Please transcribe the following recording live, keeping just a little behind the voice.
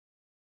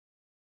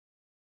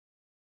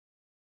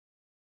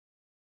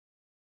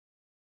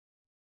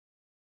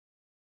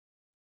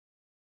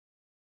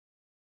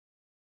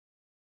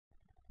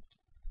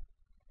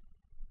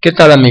¿Qué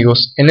tal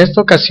amigos? En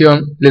esta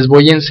ocasión les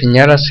voy a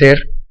enseñar a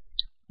hacer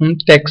un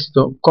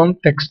texto con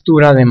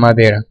textura de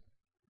madera.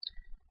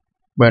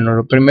 Bueno,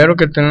 lo primero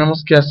que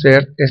tenemos que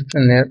hacer es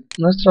tener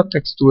nuestra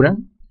textura.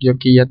 Yo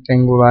aquí ya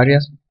tengo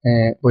varias,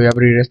 voy a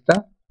abrir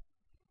esta.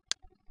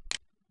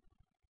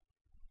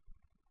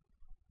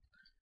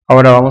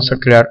 Ahora vamos a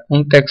crear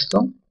un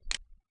texto.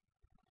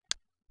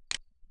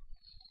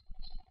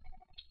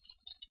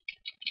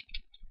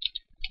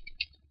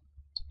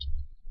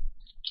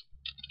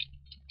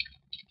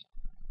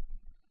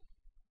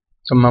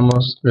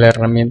 Tomamos la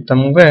herramienta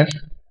mover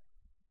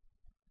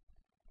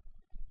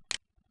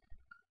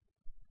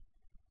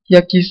y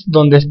aquí es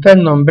donde está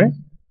el nombre,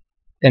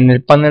 en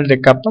el panel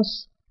de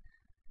capas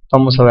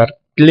vamos a dar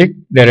clic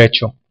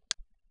derecho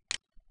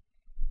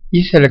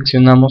y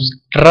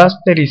seleccionamos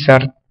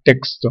rasterizar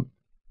texto.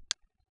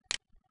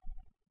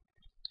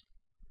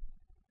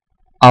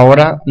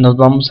 Ahora nos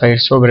vamos a ir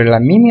sobre la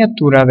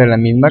miniatura de la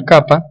misma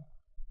capa,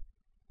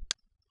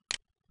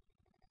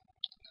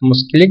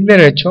 damos clic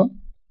derecho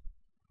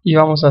y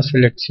vamos a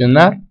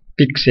seleccionar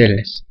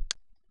píxeles.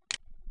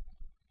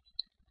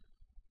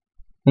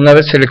 Una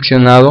vez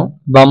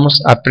seleccionado,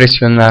 vamos a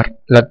presionar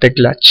la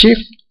tecla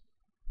Shift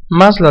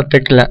más la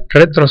tecla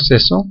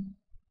retroceso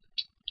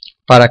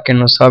para que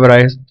nos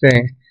abra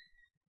este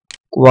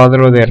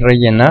cuadro de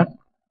rellenar,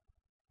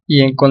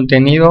 y en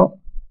contenido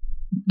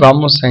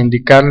vamos a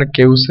indicarle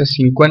que use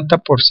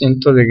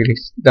 50% de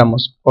gris.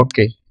 Damos OK.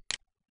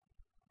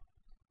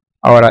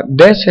 Ahora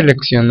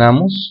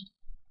deseleccionamos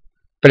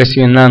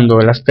presionando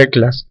las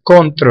teclas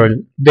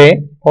Control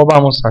D o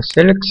vamos a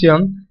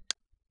selección,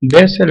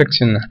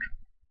 deseleccionar.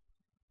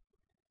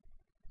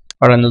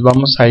 Ahora nos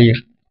vamos a ir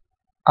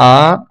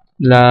a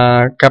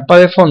la capa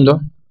de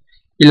fondo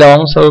y la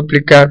vamos a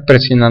duplicar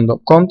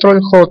presionando Control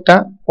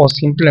J o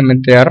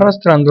simplemente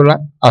arrastrándola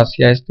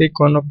hacia este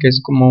icono que es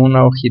como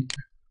una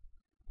hojita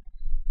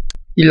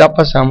y la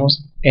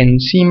pasamos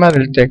encima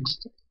del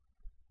texto.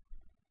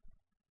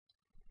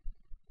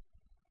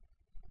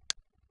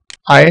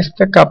 A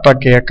esta capa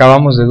que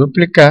acabamos de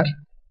duplicar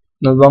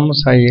nos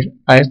vamos a ir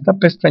a esta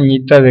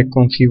pestañita de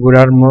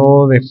configurar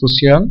modo de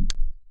fusión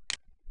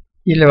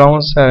y le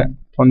vamos a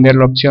poner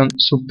la opción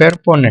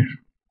superponer.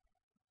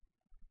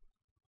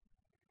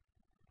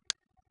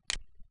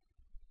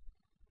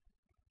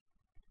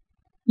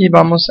 Y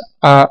vamos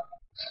a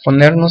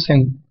ponernos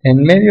en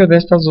medio de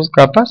estas dos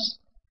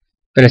capas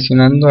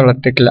presionando la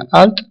tecla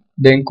Alt.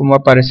 ¿Ven cómo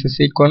aparece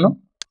ese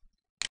icono?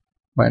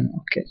 Bueno,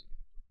 ok.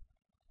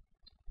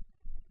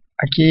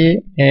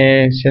 Aquí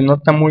se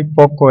nota muy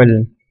poco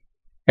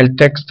el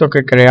texto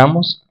que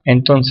creamos,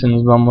 entonces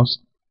nos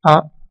vamos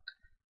a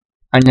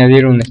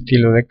añadir un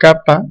estilo de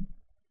capa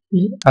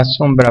y a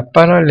sombra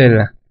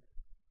paralela.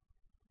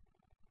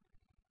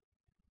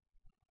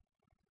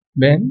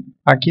 Ven,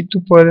 aquí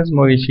tú puedes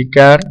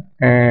modificar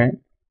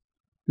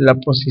la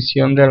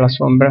posición de la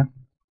sombra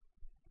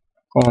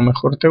como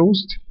mejor te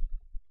guste.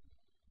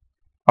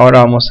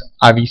 Ahora vamos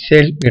a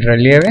bisel y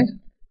relieve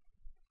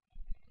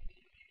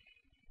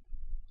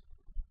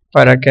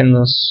para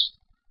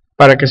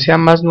que sea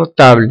más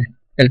notable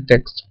el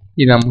texto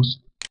y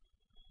damos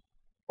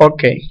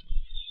OK.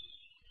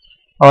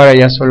 Ahora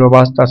ya solo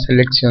basta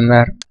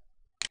seleccionar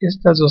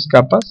estas dos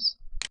capas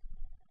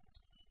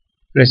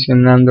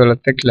presionando la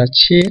tecla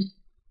Shift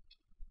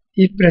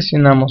y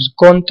presionamos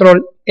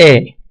Control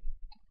E,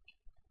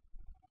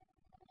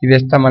 y de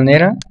esta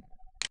manera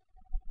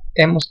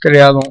hemos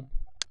creado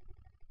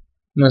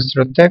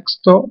nuestro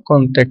texto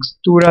con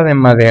textura de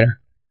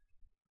madera.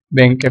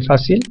 ¿Ven qué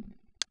fácil?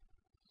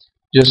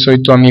 Yo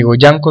soy tu amigo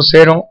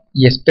Yanko0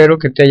 y espero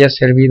que te haya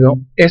servido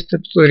este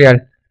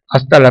tutorial.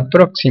 Hasta la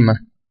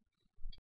próxima.